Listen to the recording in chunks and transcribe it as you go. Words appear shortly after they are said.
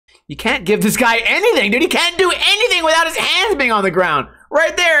You can't give this guy anything, dude. He can't do anything without his hands being on the ground.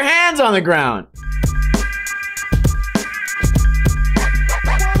 Right there, hands on the ground.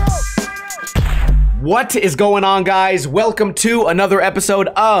 What is going on, guys? Welcome to another episode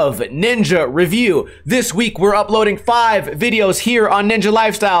of Ninja Review. This week, we're uploading 5 videos here on Ninja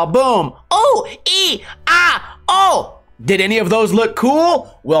Lifestyle. Boom. O-E-I-O. Did any of those look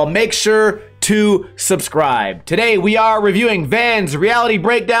cool? Well, make sure to subscribe. Today, we are reviewing Vans Reality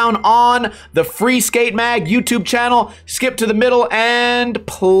Breakdown on the Free Skate Mag YouTube channel. Skip to the middle and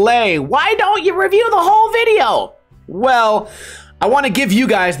play. Why don't you review the whole video? Well, I want to give you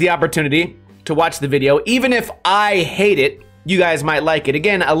guys the opportunity to watch the video. Even if I hate it, you guys might like it.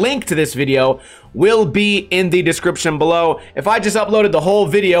 Again, a link to this video will be in the description below. If I just uploaded the whole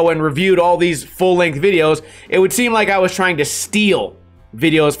video and reviewed all these full-length videos, it would seem like I was trying to steal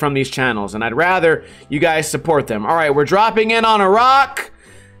videos from these channels, and I'd rather you guys support them. All right, we're dropping in on a rock.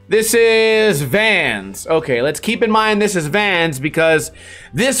 This is Vans. Okay, let's keep in mind this is Vans because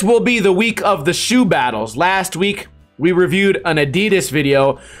this will be the week of the shoe battles. Last week, we reviewed an Adidas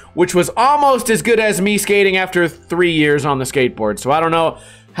video, which was almost as good as me skating after 3 years on the skateboard. So I don't know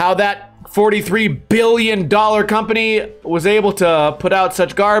how that $43 billion company was able to put out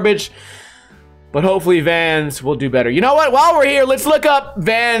such garbage, but hopefully Vans will do better. You know what? While we're here, let's look up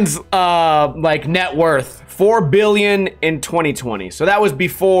Vans like net worth. $4 billion in 2020. So that was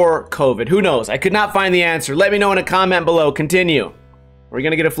before COVID. Who knows? I could not find the answer. Let me know in a comment below. Continue. We're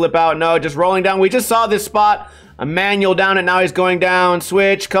gonna get a flip out. No, just rolling down. We just saw this spot. A manual down it. Now he's going down.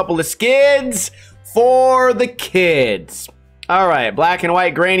 Switch. Couple of skids for the kids. All right. Black and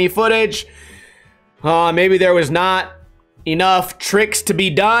white grainy footage. Maybe there was not enough tricks to be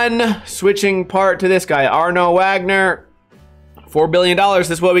done. Switching part to this guy. Arno Wagner. $4 billion.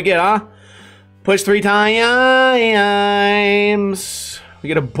 This is what we get, huh? Push 3 times. We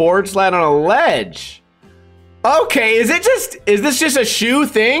get a board slide on a ledge. Okay. Is this just a shoe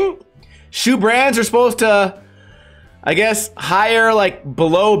thing? Shoe brands are supposed to, I guess, hire like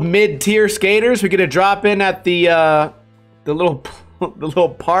below mid-tier skaters. We get a drop in at the little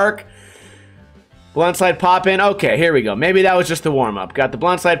park. Blunt slide pop in. Okay, here we go. Maybe that was just the warm up. Got the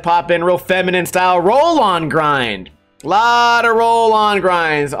blunt slide pop in, real feminine style. Roll on grind. Lot of roll on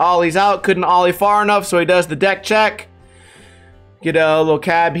grinds. Ollie's out. Couldn't ollie far enough, so he does the deck check. Get a little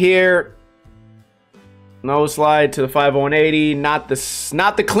cab here. No slide to the 50180. Not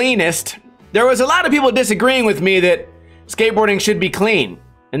the cleanest. There was a lot of people disagreeing with me that skateboarding should be clean.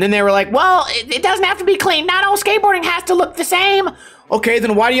 And then they were like, well, it doesn't have to be clean. Not all skateboarding has to look the same. Okay,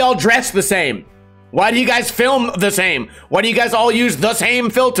 then why do y'all dress the same? Why do you guys film the same? Why do you guys all use the same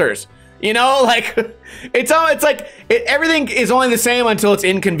filters? You know, like, everything is only the same until it's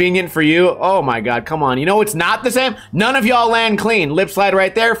inconvenient for you. Oh my God, come on. You know it's not the same? None of y'all land clean. Lip slide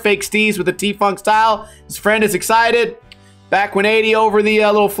right there. Fake steez with the T-Funk style. His friend is excited. Back 180 over the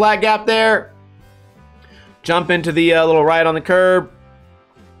little flat gap there. Jump into the little right on the curb.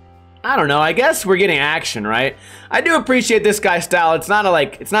 I don't know. I guess we're getting action, right? I do appreciate this guy's style. It's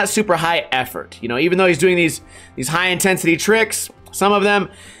not super high effort. You know, even though he's doing these high intensity tricks, some of them,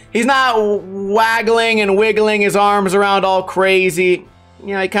 he's not waggling and wiggling his arms around all crazy.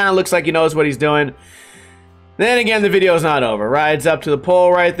 You know, he kind of looks like he knows what he's doing. Then again, the video's not over. Rides up to the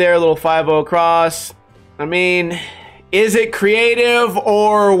pole right there, little 5-0 cross. I mean, is it creative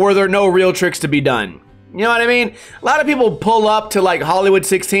or were there no real tricks to be done? You know what I mean? A lot of people pull up to like Hollywood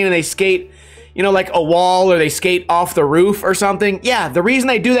 16 and they skate, you know, like a wall or they skate off the roof or something. Yeah, the reason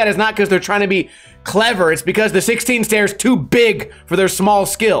they do that is not because they're trying to be clever. It's because the 16 stair's too big for their small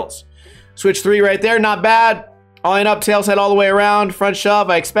skills. Switch 3 right there, not bad. All-in up, tail side all the way around. Front shove,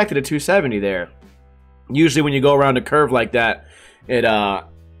 I expected a 270 there. Usually when you go around a curve like that,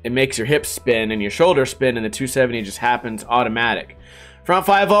 it makes your hips spin and your shoulders spin, and the 270 just happens automatic. Front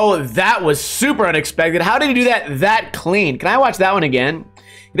 5-0, that was super unexpected. How did he do that clean? Can I watch that one again?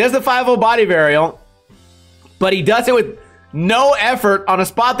 He does the 5-0 body varial, but he does it with no effort on a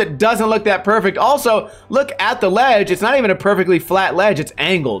spot that doesn't look that perfect. Also, look at the ledge. It's not even a perfectly flat ledge. It's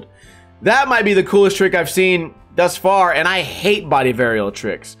angled. That might be the coolest trick I've seen thus far, and I hate body varial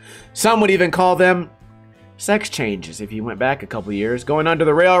tricks. Some would even call them sex changes if you went back a couple years. Going under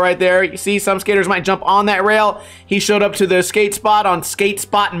the rail right there. You see some skaters might jump on that rail. He showed up to the skate spot on skate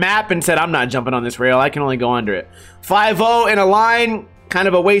spot map and said, I'm not jumping on this rail. I can only go under it. 5-0 in a line. Kind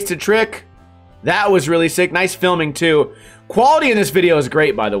of a wasted trick. That was really sick. Nice filming too. Quality in this video is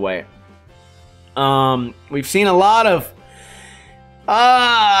great, by the way. We've seen a lot of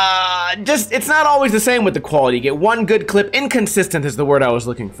it's not always the same with the quality. You get one good clip. Inconsistent is the word I was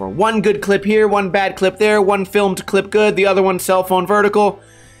looking for. One good clip here, one bad clip there, one filmed clip good, the other one cell phone vertical.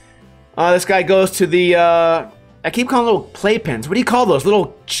 This guy goes to the, I keep calling them little playpens. What do you call those?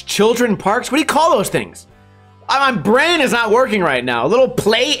 Little children parks? What do you call those things? My brain is not working right now. A little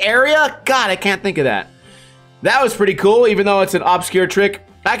play area? God, I can't think of that. That was pretty cool, even though it's an obscure trick.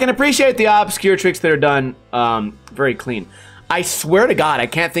 I can appreciate the obscure tricks that are done very clean. I swear to God, I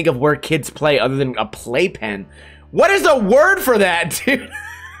can't think of where kids play other than a playpen. What is the word for that, dude?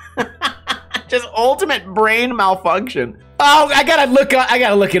 Just ultimate brain malfunction. Oh, I gotta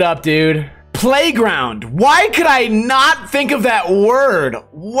look it up, dude. Playground. Why could I not think of that word?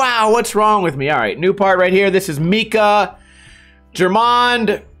 Wow, what's wrong with me? All right, new part right here. This is Mika.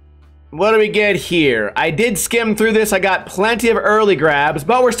 Germond. What do we get here? I did skim through this. I got plenty of early grabs,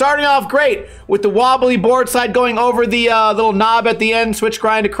 but we're starting off great with the wobbly board slide going over the little knob at the end, switch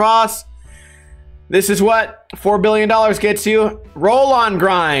grind across. This is what $4 billion gets you. Roll on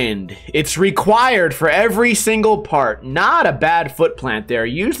grind. It's required for every single part. Not a bad foot plant there.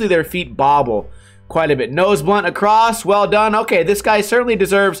 Usually their feet bobble quite a bit. Nose blunt across. Well done. Okay, this guy certainly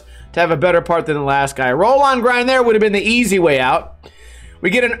deserves to have a better part than the last guy. Roll on grind there would have been the easy way out. We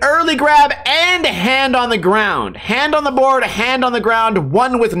get an early grab and hand on the ground. Hand on the board, hand on the ground,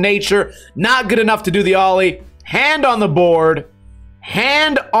 one with nature. Not good enough to do the ollie. Hand on the board.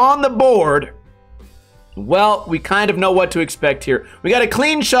 Hand on the board. Well, we kind of know what to expect here. We got a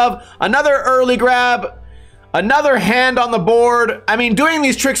clean shove, another early grab, another hand on the board. I mean, doing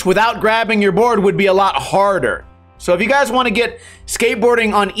these tricks without grabbing your board would be a lot harder. So if you guys want to get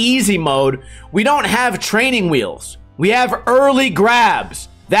skateboarding on easy mode, we don't have training wheels. We have early grabs.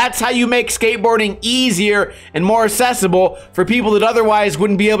 That's how you make skateboarding easier and more accessible for people that otherwise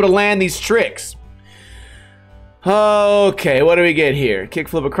wouldn't be able to land these tricks. Okay, what do we get here?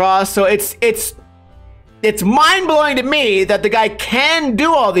 Kickflip across. So it's mind-blowing to me that the guy can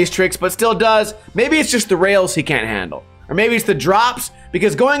do all these tricks but still does. Maybe it's just the rails he can't handle. Or maybe it's the drops,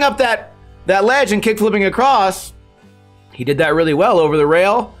 because going up that ledge and kickflipping across, he did that really well over the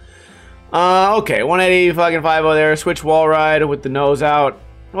rail. Okay, 180 fucking 5-0 there. Switch wall ride with the nose out.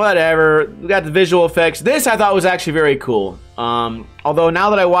 Whatever. We got the visual effects. This I thought was actually very cool. Although now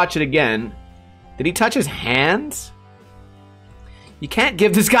that I watch it again, did he touch his hands? You can't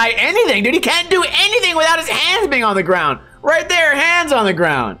give this guy anything, dude. He can't do anything without his hands being on the ground. Right there, hands on the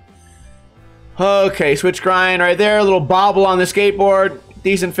ground. Okay, switch grind right there. A little bobble on the skateboard.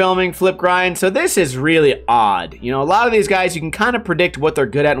 Decent filming, flip grind. So this is really odd. You know, a lot of these guys, you can kind of predict what they're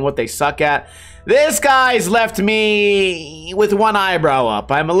good at and what they suck at. This guy's left me with one eyebrow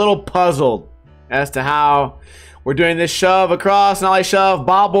up. I'm a little puzzled as to how we're doing this shove across. Nollie shove,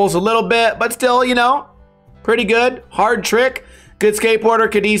 bobbles a little bit, but still, you know, pretty good. Hard trick. Good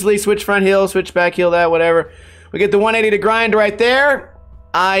skateboarder, could easily switch front heel, switch back heel, that, whatever. We get the 180 to grind right there.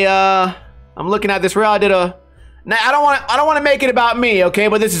 I'm looking at this rail. I did a... Now, I don't want to make it about me, okay?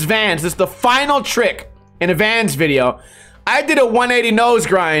 But this is Vans. This is the final trick in a Vans video. I did a 180 nose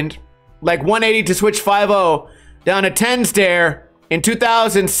grind, like 180 to switch 5-0 down a 10 stair in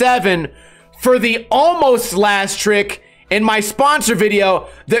 2007 for the almost last trick in my sponsor video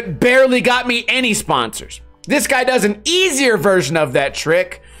that barely got me any sponsors. This guy does an easier version of that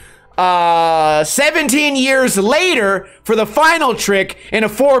trick 17 years later for the final trick in a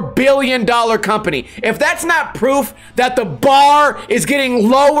 $4 billion company. If that's not proof that the bar is getting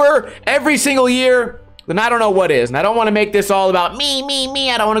lower every single year, then I don't know what is. And I don't want to make this all about me, me,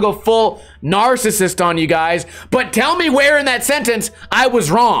 me. I don't want to go full narcissist on you guys. But tell me where in that sentence I was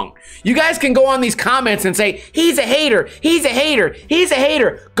wrong. You guys can go on these comments and say, he's a hater, he's a hater, he's a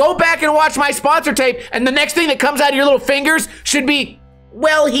hater. Go back and watch my sponsor tape, and the next thing that comes out of your little fingers should be,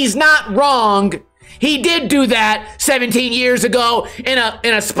 well, he's not wrong. He did do that 17 years ago in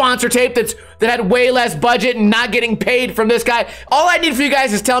a sponsor tape that had way less budget and not getting paid from this guy. All I need for you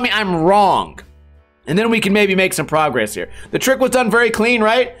guys is tell me I'm wrong. And then we can maybe make some progress here. The trick was done very clean,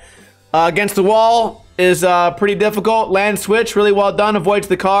 right? Against the wall is pretty difficult. Land switch, really well done. Avoids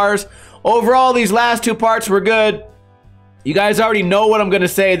the cars. Overall, these last two parts were good. You guys already know what I'm going to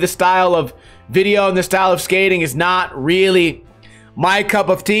say. This style of video and this style of skating is not really my cup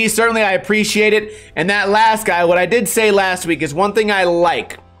of tea. Certainly, I appreciate it. And that last guy, what I did say last week is one thing I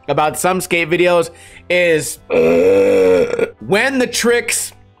like about some skate videos is when the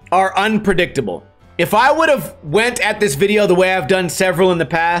tricks are unpredictable. If I would have went at this video the way I've done several in the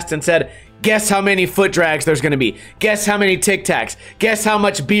past and said, guess how many foot drags there's going to be, guess how many tic tacs, guess how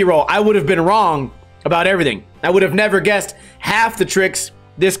much B-roll, I would have been wrong about everything. I would have never guessed half the tricks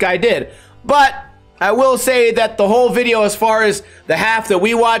this guy did. But I will say that the whole video, as far as the half that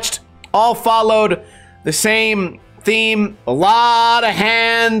we watched, all followed the same theme. A lot of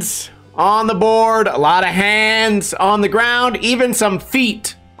hands on the board, a lot of hands on the ground, even some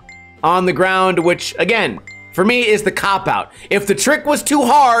feet on the ground, which again, for me is the cop-out. If the trick was too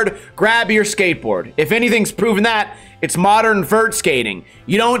hard, grab your skateboard. If anything's proven that, it's modern vert skating.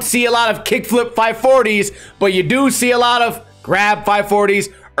 You don't see a lot of kickflip 540s, but you do see a lot of grab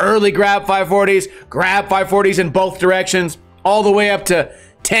 540s, early grab 540s, grab 540s in both directions, all the way up to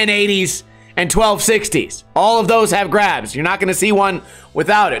 1080s and 1260s. All of those have grabs. You're not gonna see one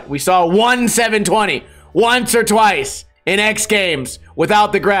without it. We saw one 720 once or twice in X Games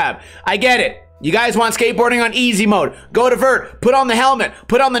without the grab. I get it. You guys want skateboarding on easy mode. Go to vert, put on the helmet,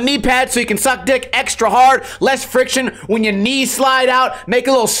 put on the knee pads so you can suck dick extra hard, less friction when your knees slide out, make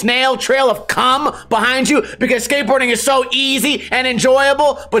a little snail trail of cum behind you because skateboarding is so easy and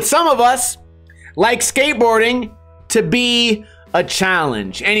enjoyable. But some of us like skateboarding to be a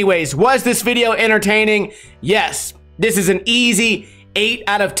challenge. Anyways, was this video entertaining? Yes. This is an easy 8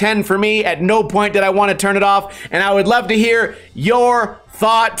 out of 10 for me. At no point did I want to turn it off, and I would love to hear your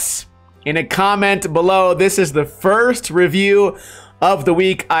thoughts in a comment below. This is the first review of the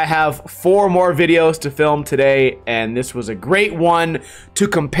week. I have 4 more videos to film today, and this was a great one to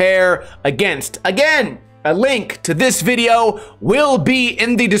compare against. Again, a link to this video will be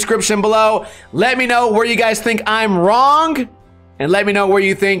in the description below. Let me know where you guys think I'm wrong, and let me know where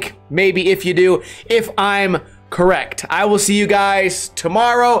you think, maybe if you do, if I'm correct. I will see you guys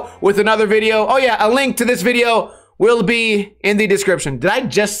tomorrow with another video. Oh yeah, a link to this video will be in the description. Did I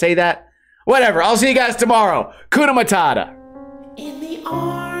just say that? Whatever, I'll see you guys tomorrow. Kuna Matata. In the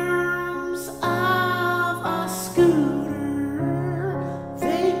arms of a scooter,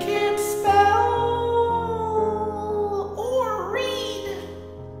 they can't spell or read.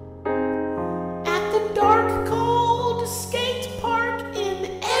 At the dark